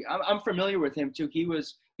down-to-earth dude. I'm familiar with him too.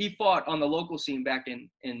 He fought on the local scene back in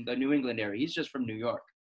the New England area. He's just from New York.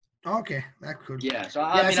 Okay, that's cool. Yeah, so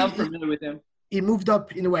I mean, I'm familiar with him. He moved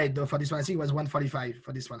up in weight though for this one. I think it was 145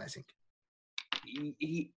 for this one. I think.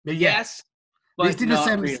 Yes, but he's still the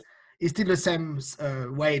same. Really. He's still the same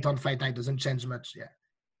weight on fight night. Doesn't change much. Yeah.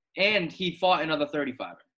 And he fought another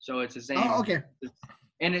 35er, so it's the same. Oh, okay.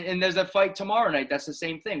 And there's a fight tomorrow night. That's the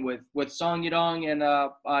same thing with Song Yadong and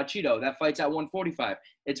Cheeto. That fight's at 145.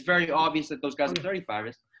 It's very obvious that those guys are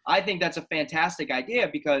 35ers. I think that's a fantastic idea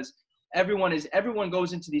because everyone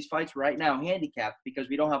goes into these fights right now handicapped because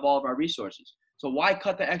we don't have all of our resources. So why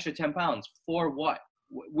cut the extra 10 pounds? For what?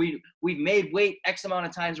 We've made weight X amount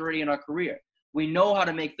of times already in our career. We know how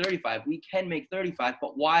to make 35. We can make 35,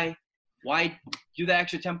 but why do the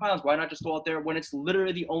extra 10 pounds? Why not just go out there when it's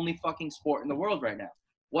literally the only fucking sport in the world right now?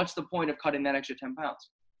 What's the point of cutting that extra 10 pounds?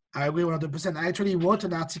 I agree 100%. I actually wrote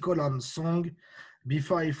an article on Song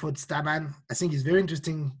before he fought Staman. I think he's a very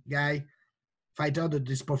interesting guy, fighter,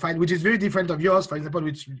 this profile, which is very different of yours, for example,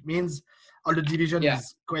 which means all the division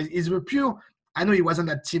is crazy. He's a pure, I know he wasn't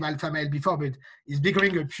a Team Alpha Male before, but he's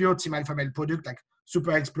becoming a pure Team Alpha Male product, like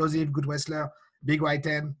super explosive, good wrestler, big right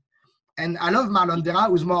hand. And I love Marlon Vera,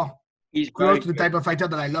 who's more close to the type of fighter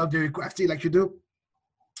that I love, very crafty like you do.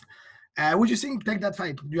 Would you think take that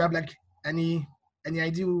fight? Do you have like any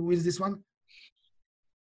idea who wins this one?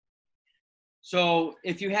 So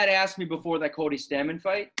if you had asked me before that Cody Stamann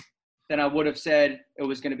fight, then I would have said it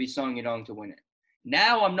was going to be Song Yadong to win it.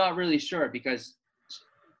 Now I'm not really sure because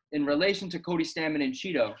in relation to Cody Stamann and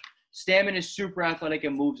Cheeto, Stamann is super athletic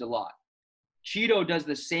and moves a lot. Cheeto does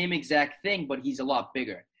the same exact thing, but he's a lot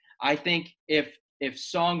bigger. I think if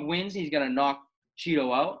Song wins, he's going to knock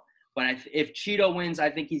Cheeto out. But if Cheeto wins, I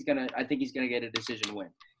think he's gonna get a decision win.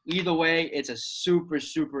 Either way, it's a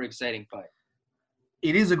super exciting fight.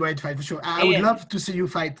 It is a great fight for sure. I would love to see you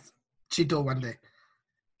fight Cheeto one day.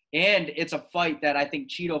 And it's a fight that I think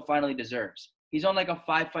Cheeto finally deserves. He's on like a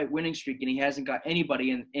 5-fight winning streak, and he hasn't got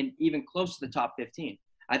anybody in even close to the top 15.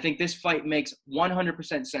 I think this fight makes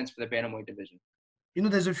 100% sense for the bantamweight division. You know,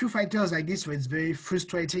 there's a few fighters like this where it's very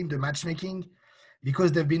frustrating, the matchmaking,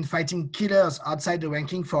 because they've been fighting killers outside the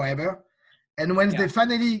ranking forever. And when they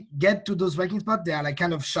finally get to those ranking spots, they are like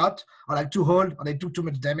kind of shot or like too old or they took too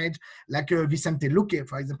much damage. Like Vicente Luque,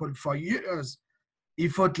 for example, for years, he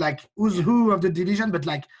fought like who's who of the division, but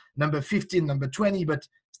like number 15, number 20, but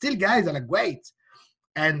still guys are like great.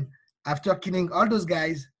 And after killing all those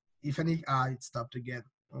guys, he finally, it stopped again.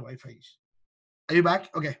 Oh, Wi-Fi. Are you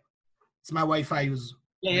back? Okay. It's my Wi-Fi use.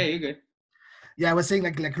 Yeah, you're good. Yeah, I was saying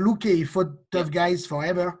like Luque, he fought tough guys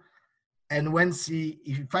forever. And once he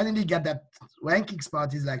finally got that ranking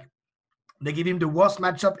spot, he's like, they give him the worst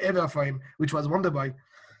matchup ever for him, which was Wonderboy.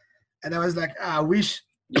 And I was like, I wish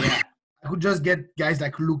I could just get guys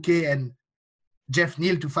like Luque and Jeff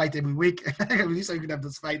Neal to fight every week. So you could have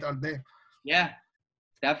this fight all day. Yeah,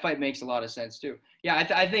 that fight makes a lot of sense too. Yeah,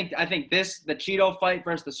 I think the Cheeto fight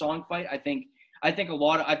versus the Song fight, I think a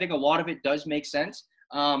lot of it does make sense.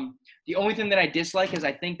 The only thing that I dislike is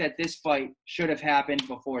I think that this fight should have happened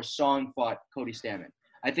before Song fought Cody Stamann.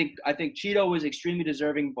 I think Cheeto was extremely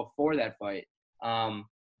deserving before that fight.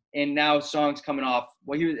 And now Song's coming off.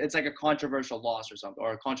 Well, it's like a controversial loss or something,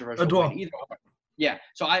 or a controversial win. Either way. Yeah.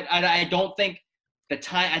 So I don't think the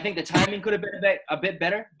time. I think the timing could have been a bit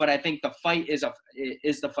better, but I think the fight is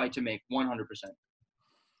the fight to make 100%.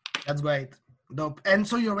 That's great. Dope. And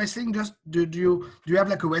so you're wrestling. Just do you have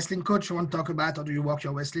like a wrestling coach you want to talk about, or do you work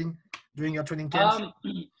your wrestling during your training camps? Um,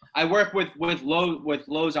 I work with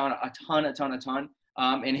Lowe's on a ton.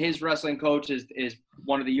 And his wrestling coach is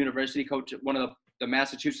one of the university coach, one of the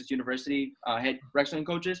Massachusetts University head wrestling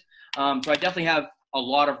coaches. So I definitely have a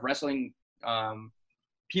lot of wrestling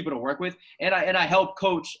people to work with, and I help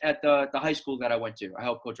coach at the high school that I went to. I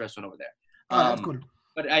help coach wrestling over there. Oh, that's cool.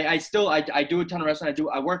 But I still do a ton of wrestling.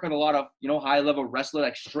 I work with a lot of high level wrestlers,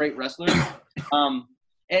 like straight wrestlers.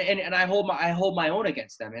 And I hold my own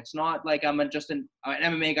against them. It's not like I'm just an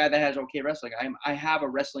MMA guy that has okay wrestling. I have a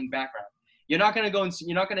wrestling background. You're not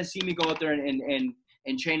gonna see me go out there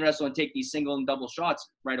and chain wrestle and take these single and double shots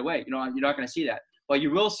right away. You're not gonna see that. But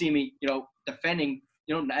you will see me, defending,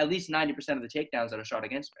 at least 90% of the takedowns that are shot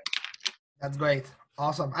against me. That's great.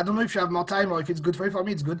 Awesome. I don't know if you have more time or if it's good for you. For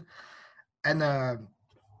me, it's good. And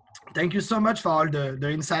thank you so much for all the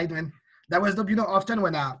insight, man. That was the, often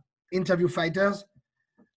when I interview fighters,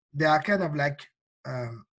 they are kind of like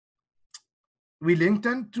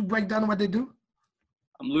reluctant to break down what they do.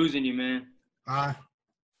 I'm losing you, man.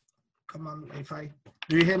 Come on,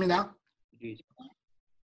 do you hear me now?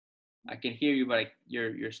 I can hear you, but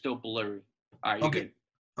you're still blurry. All right, okay. Good.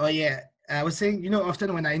 Oh yeah, I was saying,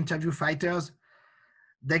 often when I interview fighters,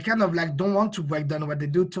 they kind of like don't want to break down what they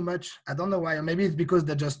do too much. I don't know why. Or maybe it's because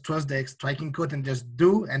they just trust their striking coach and just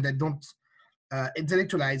do, and they don't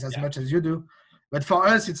intellectualize as much as you do. But for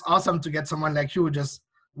us, it's awesome to get someone like you just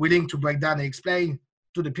willing to break down and explain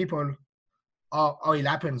to the people how it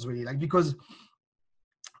happens, really. Like, because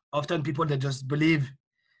often people, they just believe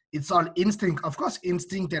it's all instinct. Of course,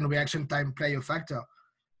 instinct and reaction time play a factor.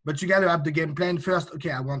 But you got to have the game plan first.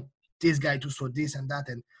 Okay, I want this guy to throw this and that.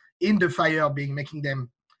 And in the fire, making them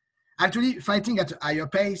actually fighting at a higher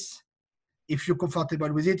pace. If you're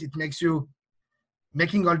comfortable with it, it makes you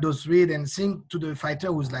making all those read and think to the fighter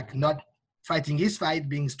who's like not fighting his fight,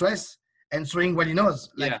 being stressed and throwing what he knows.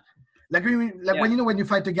 Like when you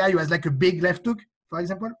fight a guy who has like a big left hook, for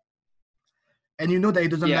example, and you know that he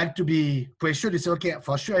doesn't like to be pressured, you say, okay,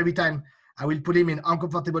 for sure, every time I will put him in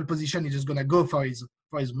uncomfortable position, he's just gonna go for his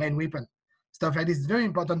main weapon. Stuff like this is very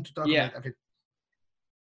important to talk about. I think.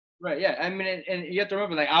 Right. Yeah. I mean, and you have to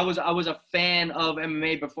remember, like I was a fan of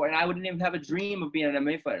MMA before, and I wouldn't even have a dream of being an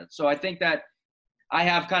MMA fighter. So I think that I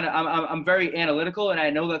have I'm very analytical, and I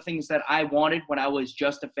know the things that I wanted when I was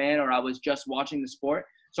just a fan or I was just watching the sport.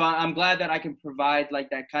 So I'm glad that I can provide like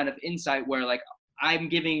that kind of insight where like I'm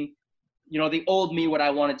giving, the old me what I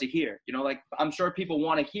wanted to hear. Like I'm sure people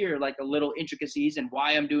want to hear like a little intricacies and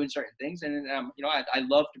why I'm doing certain things, and I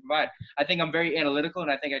love to provide. I think I'm very analytical,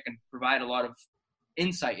 and I think I can provide a lot of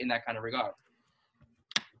insight in that kind of regard.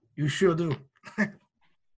 You sure do.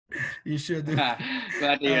 You sure do. Glad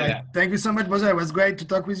to hear that. Thank you so much, brother. It was great to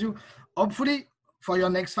talk with you. Hopefully for your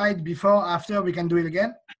next fight, before, after, we can do it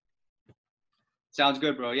again. Sounds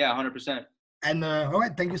good, bro. Yeah, 100%. And all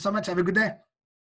right, thank you so much. Have a good day.